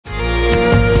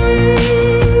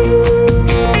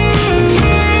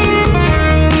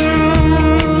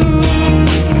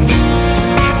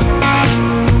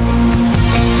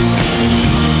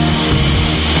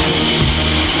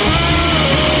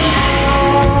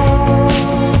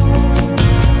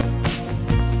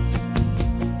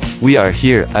We are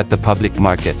here at the public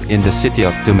market in the city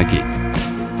of Dumaguete.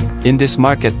 In this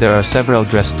market there are several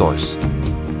dress stores.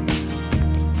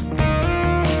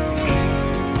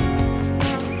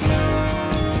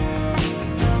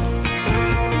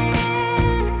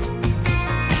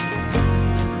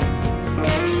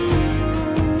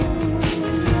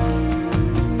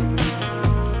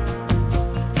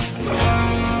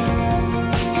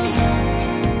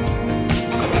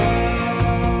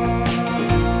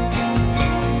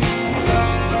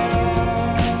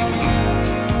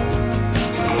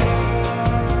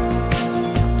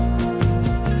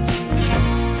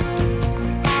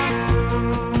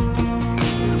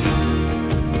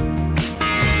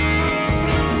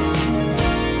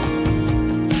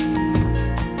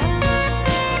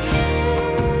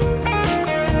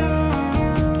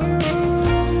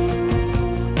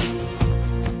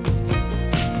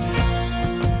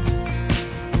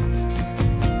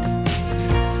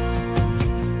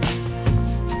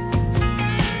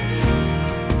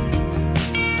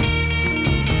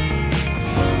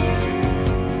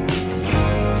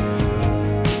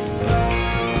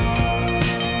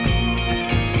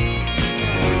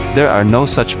 There are no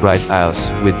such bright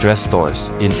aisles with dress stores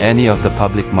in any of the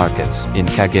public markets in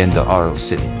Cagayan de Oro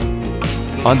City.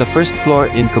 On the first floor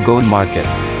in Cogon Market,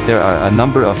 there are a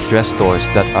number of dress stores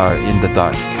that are in the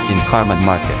dark. In Carmen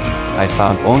Market, I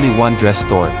found only one dress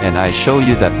store and I show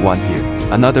you that one here.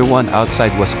 Another one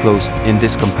outside was closed. In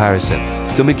this comparison,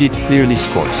 Dumaguete clearly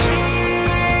scores.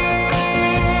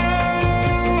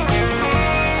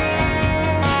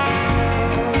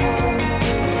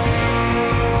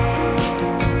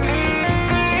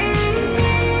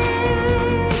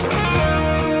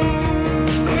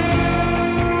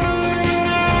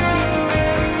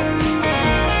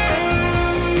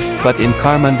 But in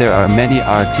Carmen there are many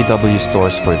RTW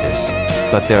stores for this,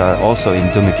 but there are also in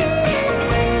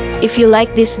Dumaguete. If you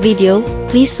like this video,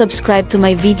 please subscribe to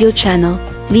my video channel,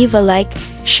 leave a like,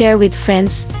 share with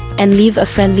friends, and leave a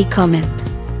friendly comment.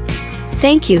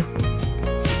 Thank you.